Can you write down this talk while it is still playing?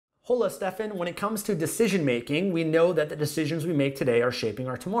Hola, Stefan. When it comes to decision making, we know that the decisions we make today are shaping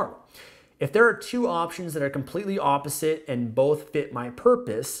our tomorrow. If there are two options that are completely opposite and both fit my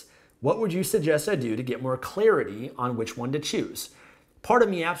purpose, what would you suggest I do to get more clarity on which one to choose? Part of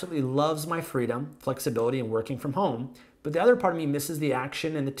me absolutely loves my freedom, flexibility, and working from home, but the other part of me misses the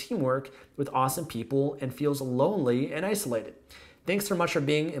action and the teamwork with awesome people and feels lonely and isolated. Thanks so much for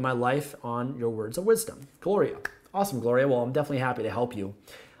being in my life on your words of wisdom. Gloria. Awesome, Gloria. Well, I'm definitely happy to help you.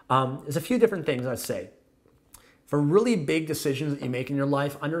 There's a few different things I'd say. For really big decisions that you make in your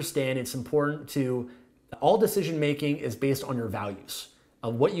life, understand it's important to, all decision making is based on your values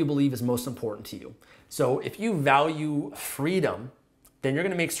of what you believe is most important to you. So if you value freedom, then you're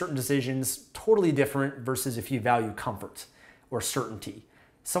going to make certain decisions totally different versus if you value comfort or certainty.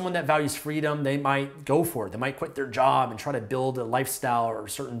 Someone that values freedom, they might go for it. They might quit their job and try to build a lifestyle or a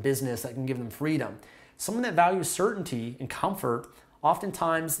certain business that can give them freedom. Someone that values certainty and comfort,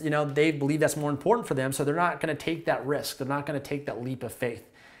 oftentimes, they believe that's more important for them, so they're not going to take that risk. They're not going to take that leap of faith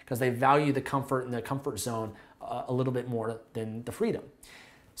because they value the comfort and the comfort zone a little bit more than the freedom.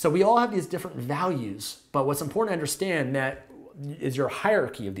 So we all have these different values, but what's important to understand that is your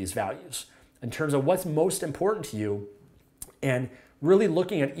hierarchy of these values in terms of what's most important to you, and really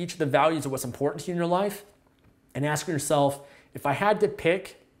looking at each of the values of what's important to you in your life and asking yourself, if I had to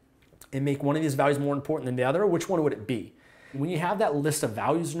pick and make one of these values more important than the other, which one would it be? When you have that list of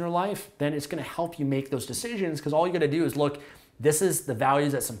values in your life, then it's going to help you make those decisions, because all you got to do is look, this is the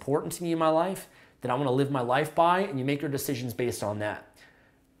values that's important to me in my life that I want to live my life by, and you make your decisions based on that.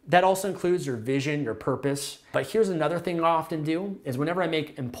 That also includes your vision, your purpose. But here's another thing I often do is whenever I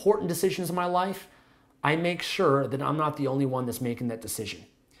make important decisions in my life, I make sure that I'm not the only one that's making that decision.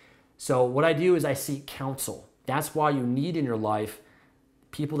 So what I do is I seek counsel. That's why you need in your life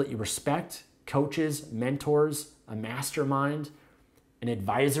people that you respect, coaches, mentors, a mastermind, an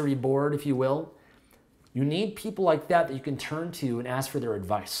advisory board, if you will. You need people like that you can turn to and ask for their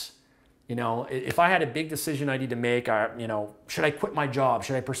advice. If I had a big decision I need to make, should I quit my job?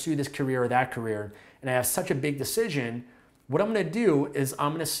 Should I pursue this career or that career? And I have such a big decision, what I'm going to do is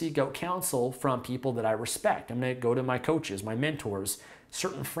I'm going to seek out counsel from people that I respect. I'm going to go to my coaches, my mentors,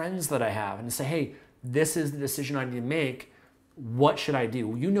 certain friends that I have, and say, hey, this is the decision I need to make. What should I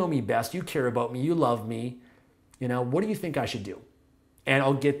do? You know me best. You care about me. You love me. What do you think I should do? And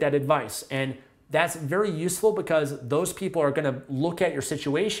I'll get that advice. And that's very useful because those people are going to look at your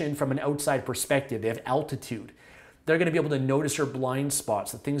situation from an outside perspective. They have altitude. They're going to be able to notice your blind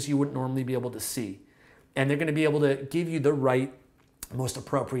spots, the things you wouldn't normally be able to see. And they're going to be able to give you the right, most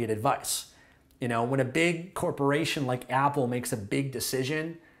appropriate advice. When a big corporation like Apple makes a big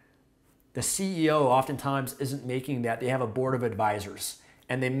decision, the CEO oftentimes isn't making that. They have a board of advisors,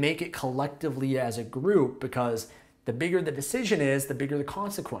 and they make it collectively as a group because the bigger the decision is, the bigger the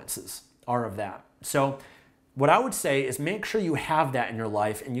consequences are of that. So what I would say is make sure you have that in your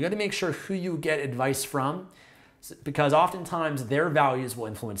life, and you got to make sure who you get advice from, because oftentimes their values will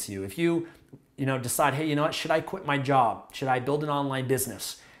influence you. If you decide, hey, what, should I quit my job? Should I build an online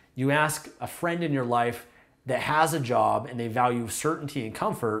business? You ask a friend in your life that has a job and they value certainty and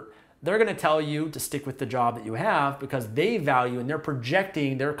comfort, they're going to tell you to stick with the job that you have because they value and they're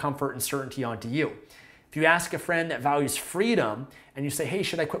projecting their comfort and certainty onto you. If you ask a friend that values freedom and you say, hey,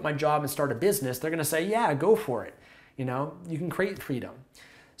 should I quit my job and start a business? They're going to say, yeah, go for it. You can create freedom.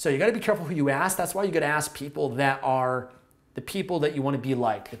 So you got to be careful who you ask. That's why you got to ask people that are the people that you want to be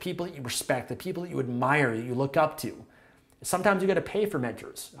like, the people that you respect, the people that you admire, that you look up to. Sometimes you got to pay for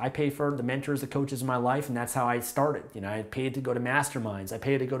mentors. I pay for the mentors, the coaches in my life, and that's how I started. I paid to go to masterminds. I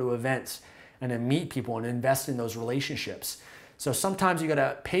paid to go to events and to meet people and invest in those relationships. So sometimes you got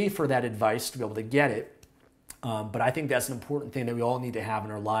to pay for that advice to be able to get it. But I think that's an important thing that we all need to have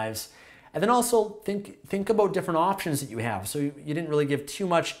in our lives. And then also think about different options that you have. So you didn't really give too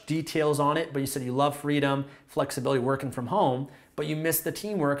much details on it, but you said you love freedom, flexibility, working from home, but you miss the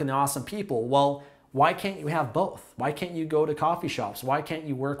teamwork and the awesome people. Well, why can't you have both? Why can't you go to coffee shops? Why can't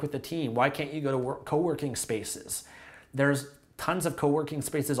you work with the team? Why can't you go to co-working spaces? There's tons of co-working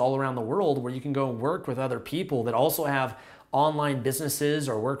spaces all around the world where you can go and work with other people that also have online businesses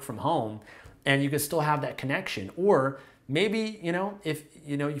or work from home, and you can still have that connection. Or maybe, if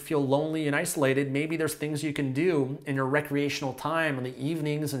you feel lonely and isolated, maybe there's things you can do in your recreational time on the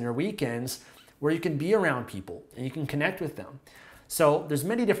evenings and your weekends where you can be around people and you can connect with them. So there's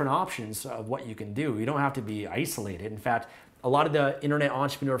many different options of what you can do. You don't have to be isolated. In fact, a lot of the internet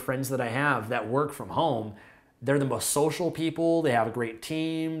entrepreneur friends that I have that work from home, they're the most social people. They have a great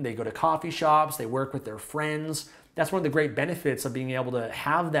team. They go to coffee shops. They work with their friends. That's one of the great benefits of being able to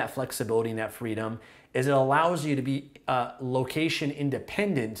have that flexibility and that freedom is it allows you to be location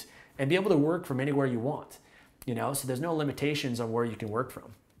independent and be able to work from anywhere you want. So there's no limitations on where you can work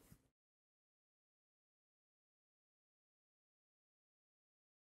from.